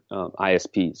from your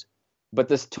ISPs. But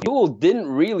this tool didn't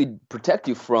really protect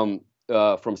you from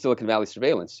Silicon Valley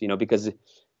surveillance, because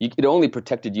it only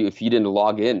protected you if you didn't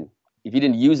log in, if you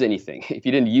didn't use anything, if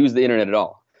you didn't use the internet at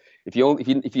all, if you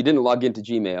didn't log into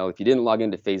Gmail, if you didn't log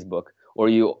into Facebook, or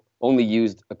you only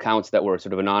used accounts that were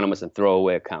sort of anonymous and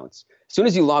throwaway accounts. As soon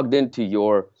as you logged into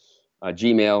your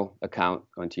Gmail account,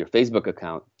 onto your Facebook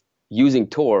account, using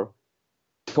Tor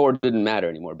didn't matter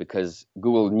anymore because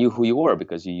Google knew who you were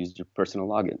because you used your personal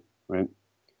login, right?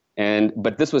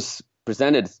 But this was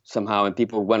presented somehow, and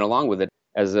people went along with it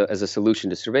as a solution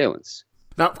to surveillance.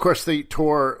 Now, of course, the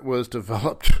Tor was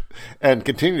developed and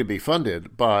continued to be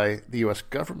funded by the U.S.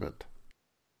 government.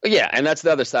 Yeah, and that's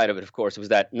the other side of it, of course, was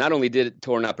that not only did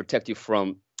Tor not protect you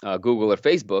from Google or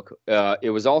Facebook,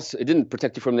 it didn't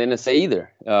protect you from the NSA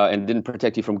either, and didn't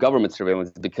protect you from government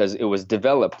surveillance because it was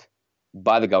developed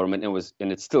by the government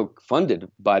and it's still funded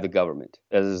by the government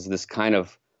as this kind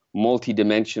of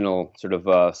multi-dimensional sort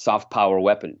of soft power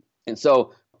weapon. And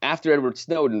so after Edward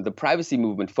Snowden, the privacy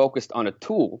movement focused on a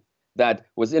tool that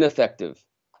was ineffective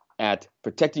at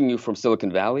protecting you from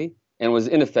Silicon Valley and was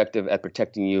ineffective at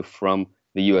protecting you from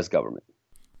the U.S. government.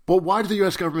 But why did the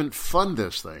U.S. government fund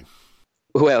this thing?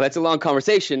 Well, that's a long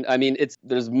conversation. I mean,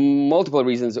 there's multiple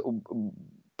reasons.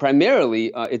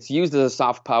 Primarily, it's used as a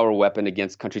soft power weapon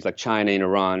against countries like China and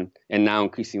Iran, and now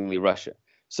increasingly Russia.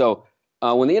 So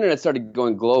when the internet started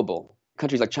going global,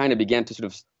 countries like China began to sort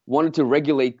of wanted to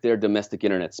regulate their domestic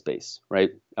internet space,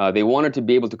 right? They wanted to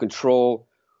be able to control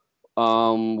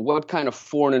what kind of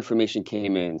foreign information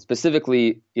came in.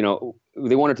 Specifically,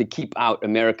 they wanted to keep out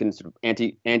American sort of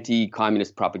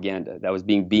anti-communist propaganda that was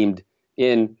being beamed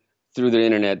in through the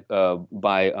internet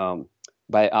by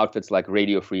outfits like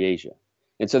Radio Free Asia.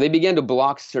 And so they began to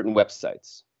block certain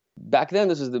websites. Back then,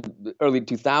 this was the early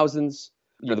 2000s.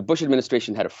 The Bush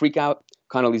administration had a freak out.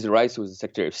 Condoleezza Rice, who was the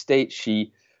Secretary of State,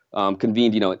 she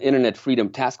convened, an Internet Freedom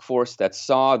Task Force that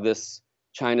saw this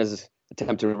China's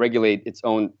attempt to regulate its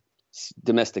own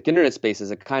domestic internet space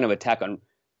as a kind of attack on,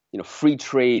 free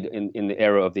trade in the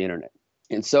era of the internet.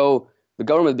 And so the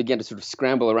government began to sort of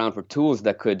scramble around for tools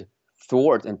that could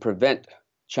thwart and prevent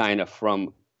China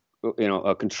from,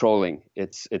 controlling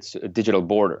its digital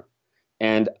border.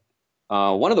 And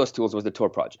one of those tools was the Tor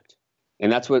project.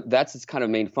 And that's its kind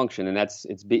of main function, and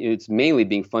it's mainly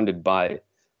being funded by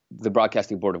the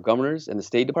Broadcasting Board of Governors and the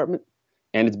State Department,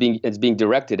 and it's being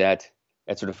directed at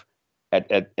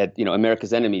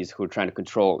America's enemies who are trying to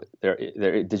control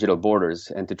their digital borders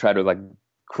and to try to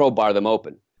crowbar them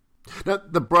open. Now,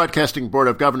 the Broadcasting Board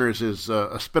of Governors is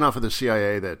a spinoff of the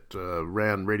CIA that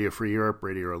ran Radio Free Europe,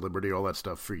 Radio Liberty, all that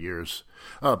stuff for years.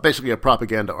 Basically, a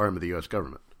propaganda arm of the U.S.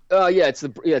 government. It's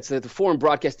the Foreign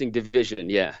Broadcasting Division.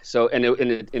 Yeah. So, and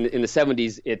in the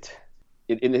 70s,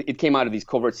 it came out of these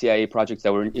covert CIA projects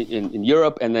that were in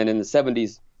Europe, and then in the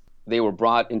 70s, they were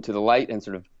brought into the light and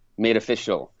sort of made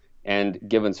official and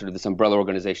given sort of this umbrella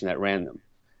organization that ran them.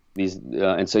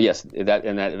 And so yes, that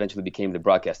eventually became the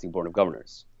Broadcasting Board of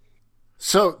Governors.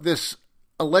 So this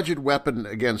alleged weapon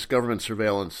against government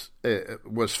surveillance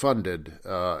was funded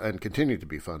and continued to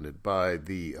be funded by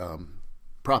the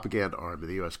propaganda arm of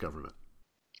the U.S. government.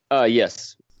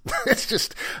 Yes. It's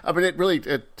just, I mean,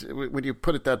 when you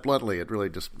put it that bluntly, it really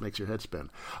just makes your head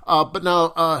spin. But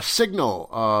now,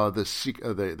 Signal, the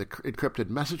encrypted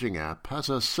messaging app, has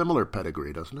a similar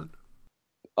pedigree, doesn't it?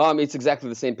 It's exactly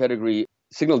the same pedigree.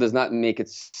 Signal does not make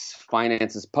its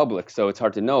finances public, so it's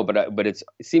hard to know. But it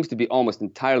seems to be almost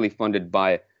entirely funded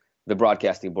by the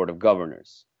Broadcasting Board of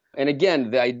Governors. And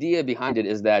again, the idea behind it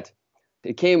is that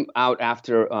it came out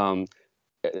after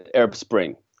Arab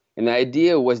Spring. And the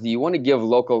idea was that you want to give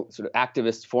local sort of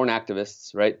activists, foreign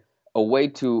activists, right, a way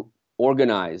to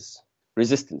organize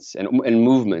resistance and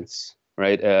movements,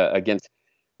 right,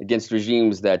 against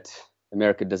regimes that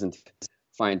America doesn't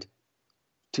find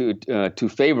too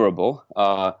favorable.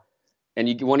 And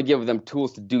you want to give them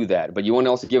tools to do that, but you want to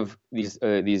also give these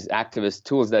activists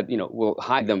tools that will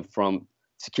hide them from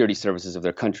security services of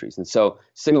their countries. And so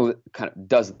Signal kind of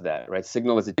does that, right?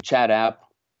 Signal is a chat app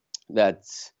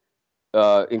that's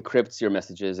encrypts your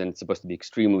messages, and it's supposed to be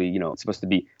extremely, it's supposed to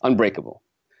be unbreakable.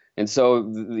 And so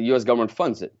the U.S. government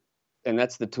funds it. And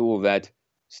that's the tool that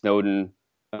Snowden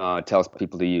tells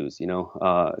people to use,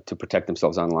 to protect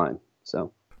themselves online.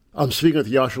 So I'm speaking with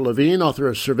Yasha Levine, author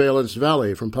of Surveillance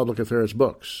Valley from Public Affairs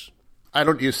Books. I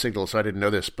don't use Signal, so I didn't know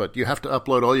this, but you have to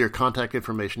upload all your contact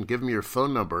information, give them your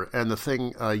phone number, and the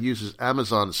thing uses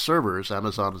Amazon servers.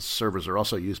 Amazon servers are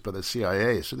also used by the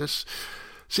CIA. So this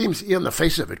seems, on the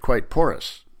face of it, quite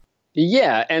porous.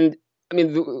 Yeah, and I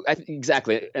mean,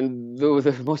 exactly. And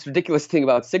the most ridiculous thing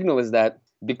about Signal is that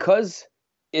because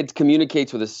it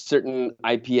communicates with a certain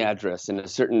IP address and a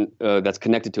certain that's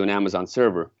connected to an Amazon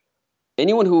server,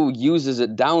 anyone who uses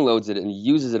it, downloads it, and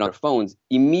uses it on their phones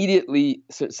immediately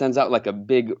sends out like a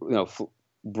big,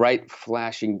 bright,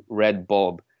 flashing red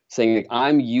bulb saying,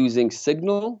 "I'm using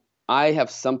Signal. I have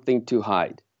something to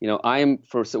hide. I am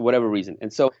for whatever reason."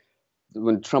 And so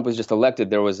when Trump was just elected,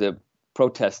 there was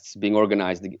protests being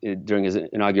organized during his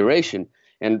inauguration,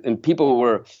 and people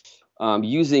were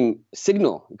using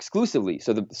Signal exclusively.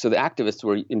 So the activists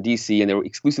were in D.C. and they were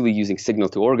exclusively using Signal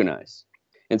to organize.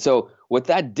 And so what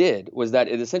that did was that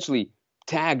it essentially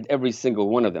tagged every single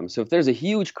one of them. So if there's a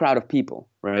huge crowd of people,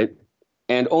 right,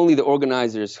 and only the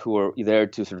organizers who are there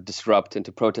to sort of disrupt and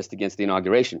to protest against the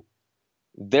inauguration,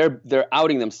 they're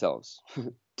outing themselves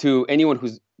to anyone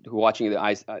who's watching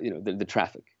the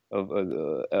traffic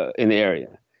in the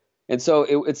area. And so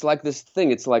it's like this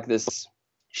thing. It's like this.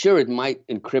 Sure, it might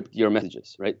encrypt your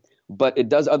messages, right? But it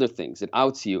does other things. It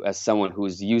outs you as someone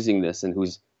who's using this and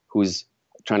who's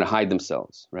trying to hide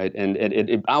themselves, right? And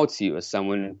it outs you as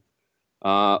someone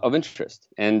of interest.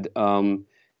 And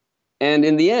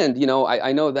in the end,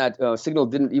 I know that Signal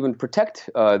didn't even protect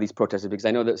these protesters, because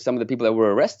I know that some of the people that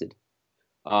were arrested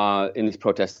in these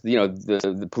protests,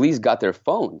 the police got their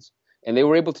phones and they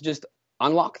were able to just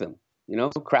unlock them,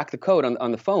 crack the code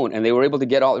on the phone, and they were able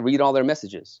to read all their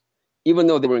messages, even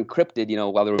though they were encrypted,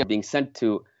 while they were being sent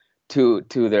to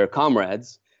their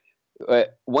comrades.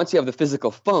 Once you have the physical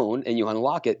phone and you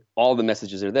unlock it, all the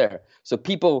messages are there. So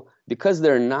people, because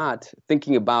they're not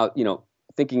thinking about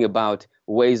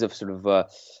ways of sort of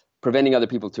preventing other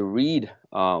people to read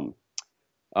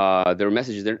their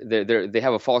messages, they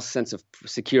have a false sense of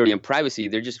security and privacy.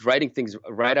 They're just writing things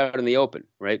right out in the open,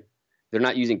 right? They're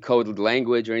not using coded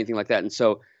language or anything like that. And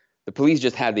so the police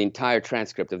just had the entire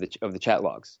transcript of the chat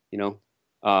logs,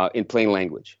 in plain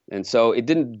language. And so it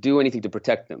didn't do anything to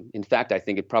protect them. In fact, I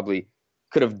think it probably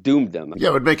could have doomed them. Yeah,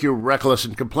 it would make you reckless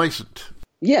and complacent.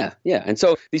 Yeah. And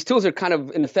so these tools are kind of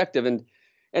ineffective. And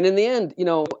in the end,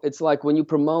 it's like when you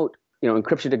promote,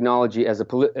 encryption technology as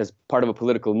part of a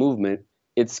political movement,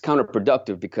 it's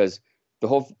counterproductive, because the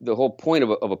whole point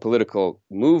of a political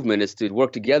movement is to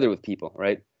work together with people,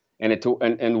 right?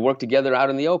 And work together out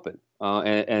in the open.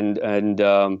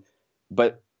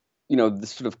 But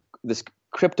this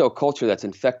crypto culture that's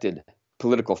infected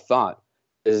political thought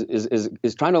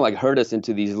is trying to like herd us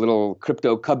into these little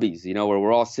crypto cubbies, where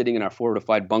we're all sitting in our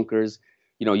fortified bunkers,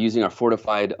 using our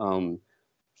fortified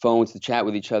phones to chat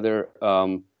with each other,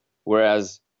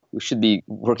 whereas we should be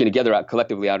working together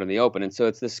collectively out in the open. And so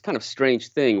it's this kind of strange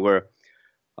thing where,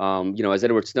 as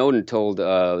Edward Snowden told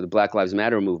the Black Lives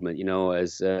Matter movement,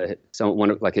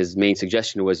 his main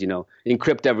suggestion was,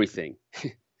 encrypt everything.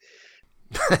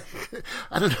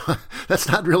 I don't know. That's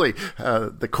not really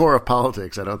the core of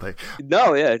politics, I don't think.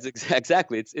 No, yeah,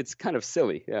 exactly. It's kind of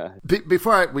silly, yeah.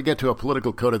 Before we get to a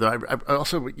political coda, though, I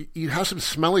also, you have some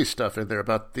smelly stuff in there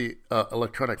about the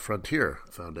Electronic Frontier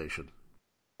Foundation.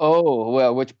 Oh,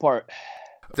 well, which part?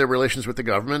 Their relations with the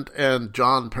government and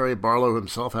John Perry Barlow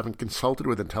himself having consulted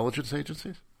with intelligence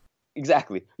agencies?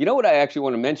 Exactly. You know what I actually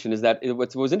want to mention is that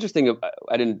what was interesting,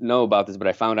 I didn't know about this, but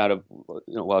I found out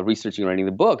while researching and writing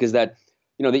the book, is that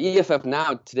the EFF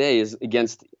now today is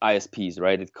against ISPs,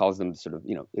 right? It calls them sort of,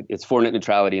 it's for net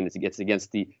neutrality, and it's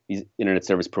against these internet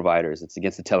service providers. It's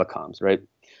against the telecoms, right?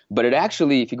 But it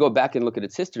actually, if you go back and look at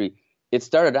its history, it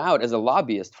started out as a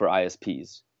lobbyist for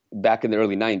ISPs back in the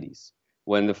early 90s,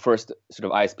 when the first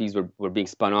sort of ISPs were being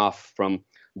spun off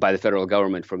by the federal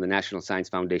government from the National Science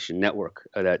Foundation network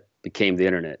that became the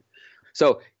internet.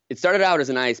 So it started out as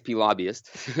an ISP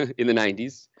lobbyist in the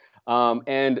 90s.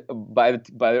 And by the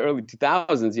early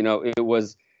 2000s,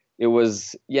 it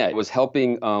was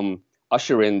helping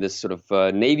usher in this sort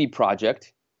of Navy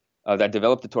project that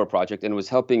developed the Tor project, and was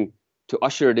helping to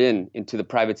usher it into the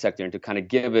private sector and to kind of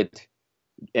give it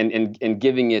and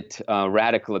giving it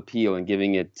radical appeal, and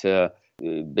giving it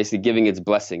basically giving its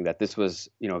blessing that this was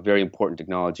very important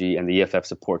technology, and the EFF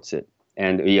supports it,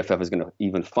 and the EFF is going to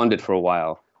even fund it for a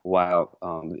while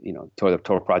the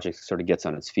Tor project sort of gets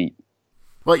on its feet.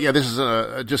 Well, yeah, this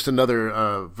is just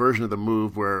another version of the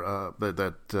move where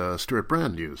that Stuart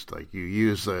Brand used. Like, you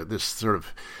use this sort of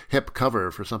hip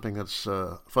cover for something that's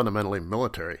fundamentally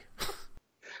military.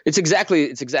 It's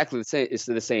exactly the same. It's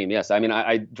the same. Yes, I mean,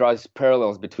 I draw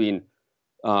parallels between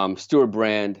Stuart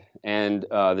Brand and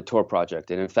the Tor project,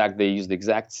 and in fact, they use the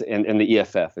exact and the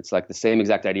EFF. It's like the same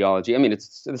exact ideology. I mean,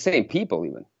 it's the same people,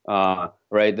 even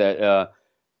right? That.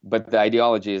 But the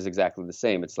ideology is exactly the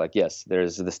same. It's like, yes,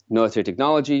 there's this military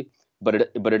technology, but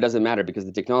it doesn't matter, because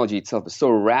the technology itself is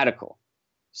so radical,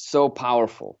 so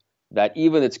powerful, that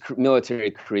even its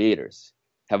military creators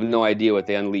have no idea what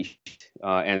they unleashed,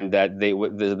 and that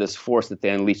this force that they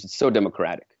unleashed is so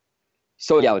democratic,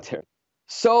 so egalitarian,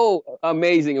 so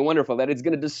amazing and wonderful that it's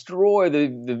going to destroy the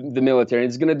military.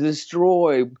 It's going to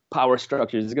destroy power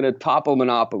structures. It's going to topple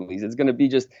monopolies. It's going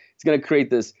to create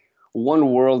this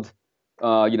one world.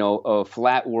 A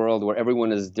flat world where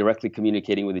everyone is directly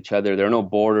communicating with each other. There are no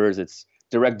borders. It's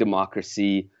direct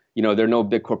democracy. There are no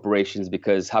big corporations,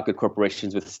 because how could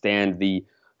corporations withstand the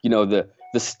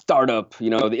startup,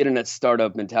 the internet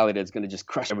startup mentality that's going to just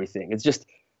crush everything?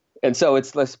 And so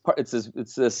it's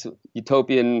this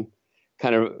utopian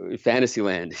kind of fantasy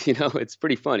land. It's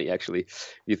pretty funny, actually,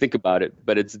 if you think about it.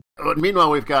 But meanwhile,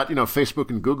 we've got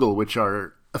Facebook and Google, which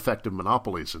are effective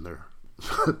monopolies in their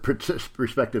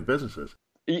respective businesses.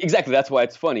 Exactly. That's why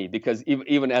it's funny, because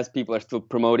even as people are still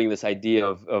promoting this idea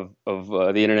of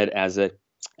the internet as a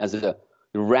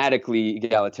radically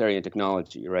egalitarian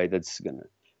technology, right? It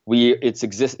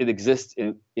exists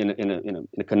in an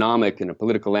economic and a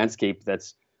political landscape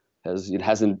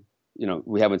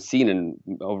we haven't seen in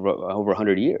over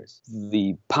 100 years.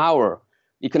 The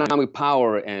economic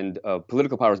power and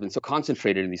political power has been so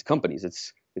concentrated in these companies.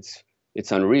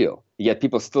 It's unreal. Yet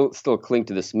people still cling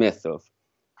to this myth of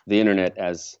the internet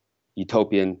as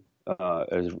utopian,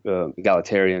 as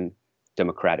egalitarian,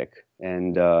 democratic,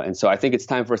 and so I think it's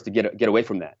time for us to get away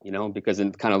from that, because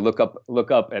and kind of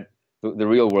look up at the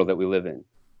real world that we live in.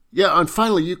 Yeah, and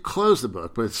finally, you close the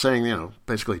book with saying,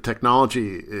 basically,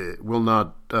 technology will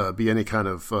not be any kind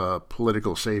of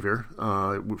political savior.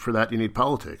 For that, you need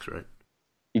politics, right?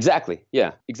 Exactly.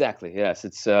 Yeah. Exactly. Yes.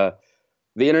 It's.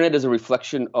 The internet is a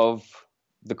reflection of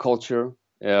the culture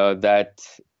that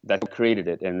created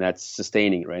it and that's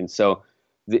sustaining it, right? And so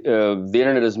the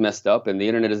internet is messed up, and the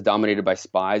internet is dominated by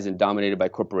spies and dominated by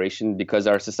corporations, because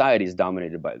our society is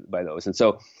dominated by those. And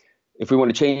so if we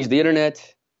want to change the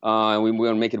internet, and we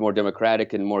want to make it more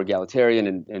democratic and more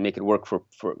egalitarian and make it work for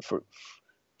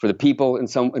the people in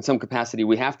some capacity,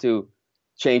 we have to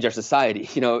change our society.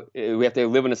 We have to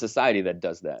live in a society that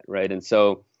does that, right? And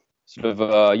so sort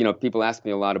of, people ask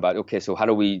me a lot about, okay, so how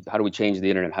do we change the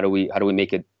internet? How do we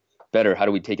make it better? How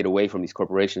do we take it away from these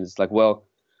corporations? It's like, well,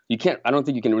 you can't. I don't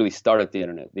think you can really start at the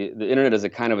internet. The internet is a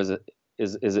kind of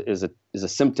is a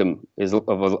symptom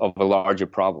of a larger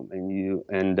problem,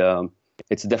 and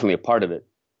it's definitely a part of it.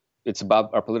 It's about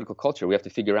our political culture. We have to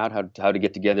figure out how to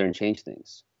get together and change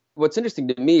things. What's interesting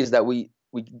to me is that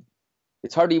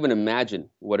it's hard to even imagine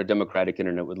what a democratic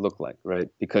internet would look like, right?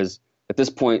 Because at this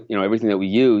point, everything that we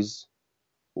use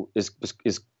is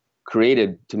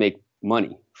created to make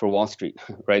money for Wall Street,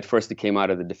 right? First, it came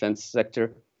out of the defense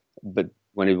sector, but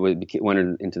when it went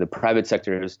into the private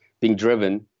sector, it was being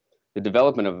driven. The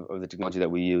development of the technology that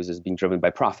we use is being driven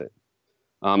by profit.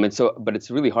 But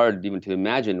it's really hard even to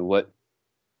imagine what,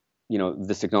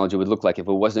 this technology would look like if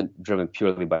it wasn't driven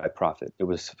purely by profit.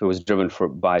 If it was driven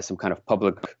by some kind of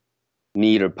public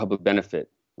need or public benefit,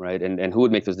 right? And who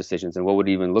would make those decisions, and what would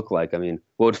it even look like? I mean,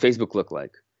 what would Facebook look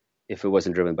like if it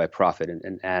wasn't driven by profit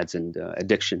and ads and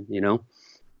addiction,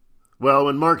 Well,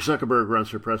 when Mark Zuckerberg runs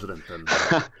for president, then,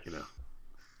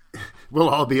 we'll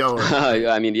all be over.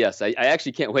 I mean, yes, I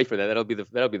actually can't wait for that. That'll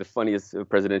be the funniest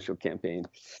presidential campaign.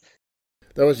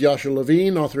 That was Yasha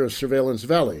Levine, author of Surveillance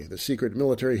Valley, The Secret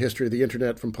Military History of the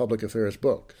Internet from Public Affairs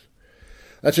Books.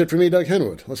 That's it for me, Doug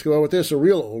Henwood. Let's go out with this, a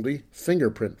real oldie,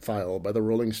 Fingerprint File by the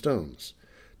Rolling Stones.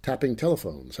 Tapping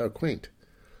telephones, how quaint.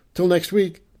 Till next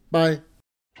week, bye.